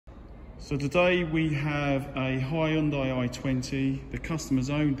So today we have a Hyundai i20. The customer's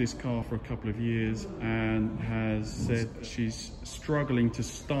owned this car for a couple of years and has said she's struggling to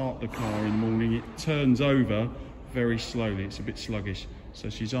start the car in the morning. It turns over very slowly, it's a bit sluggish. So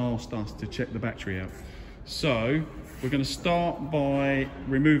she's asked us to check the battery out. So we're going to start by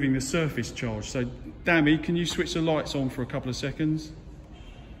removing the surface charge. So Dammy, can you switch the lights on for a couple of seconds?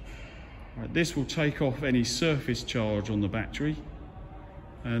 Right, this will take off any surface charge on the battery.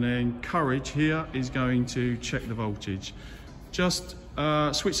 And then Courage here is going to check the voltage. Just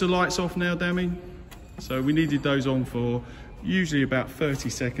switch the lights off now, Dammy. So we needed those on for usually about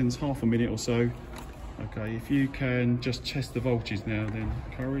 30 seconds, half a minute or so. Okay, if you can just test the voltage now then,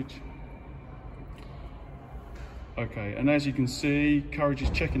 Courage. Okay, and as you can see, Courage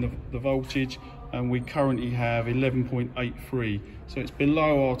is checking the voltage and we currently have 11.83. So it's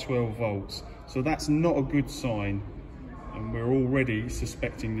below our 12 volts. So that's not a good sign. And we're already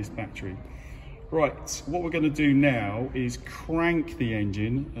suspecting this battery. Right, what we're going to do now is crank the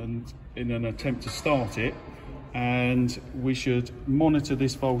engine and in an attempt to start it, and we should monitor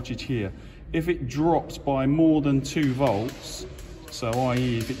this voltage here. If it drops by more than 2 volts, so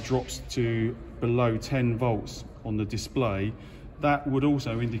i.e. if it drops to below 10 volts on the display, that would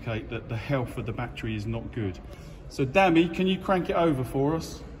also indicate that the health of the battery is not good. So Dammy, can you crank it over for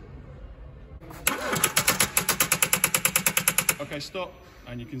us? Okay, stop,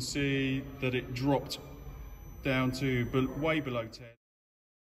 and you can see that it dropped down to way below 10.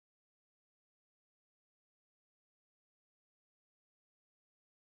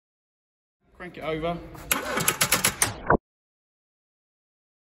 Crank it over.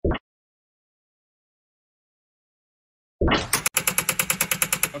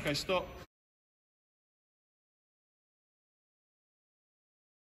 Okay, stop.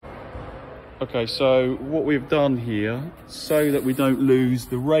 Okay, so what we've done here, so that we don't lose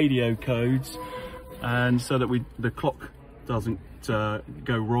the radio codes and so that the clock doesn't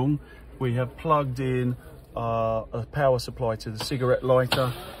go wrong, we have plugged in a power supply to the cigarette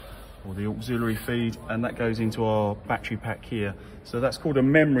lighter or the auxiliary feed, and that goes into our battery pack here. So that's called a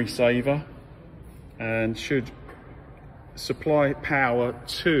memory saver and should supply power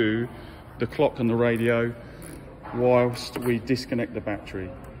to the clock and the radio whilst we disconnect the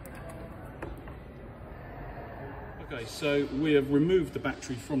battery. Okay, so we have removed the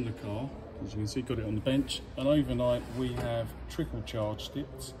battery from the car. As you can see, got it on the bench, and overnight we have trickle charged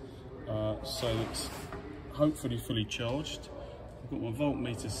it, so it's hopefully fully charged. I've got my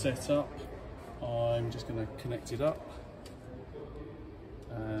voltmeter set up. I'm just going to connect it up,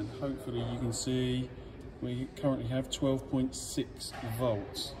 and hopefully you can see we currently have 12.6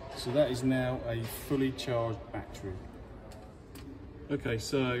 volts. So that is now a fully charged battery. Okay,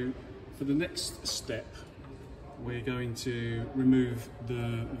 so for the next step, we're going to remove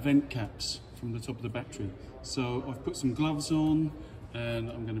the vent caps from the top of the battery. So I've put some gloves on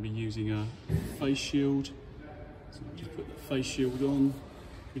and I'm going to be using a face shield. So I'll just put the face shield on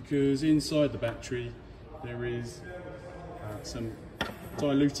because inside the battery there is some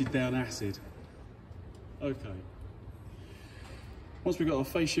diluted down acid. Okay. Once we've got our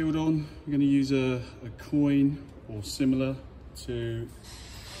face shield on, we're going to use a coin or similar to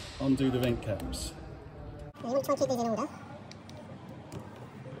undo the vent caps. You want to try and keep these in order.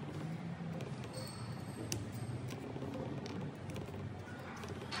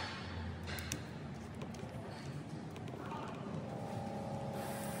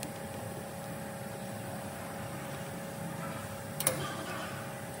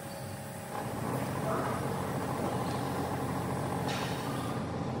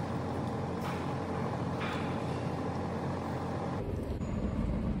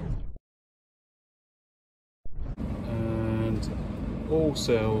 All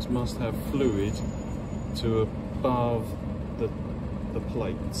cells must have fluid to above the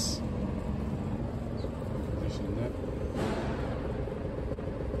plates. Position that.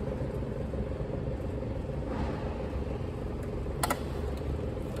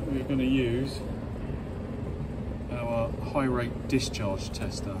 We're going to use our high rate discharge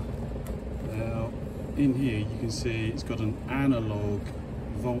tester. Now in here you can see it's got an analog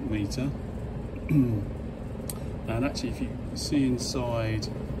voltmeter. And actually, if you see inside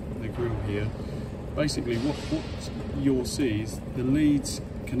the grill here, basically what you'll see is the leads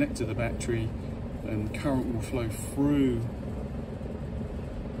connect to the battery and current will flow through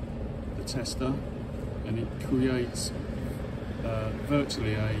the tester, and it creates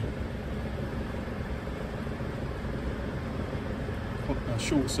virtually a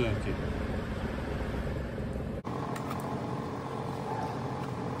short circuit.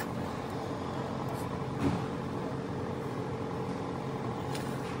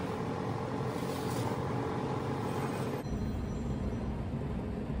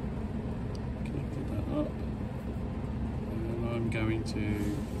 going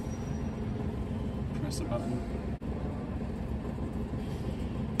to press the button.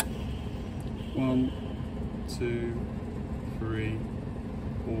 1, 2, 3,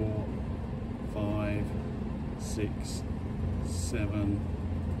 4, 5, 6, 7,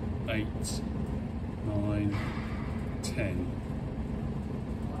 8, 9,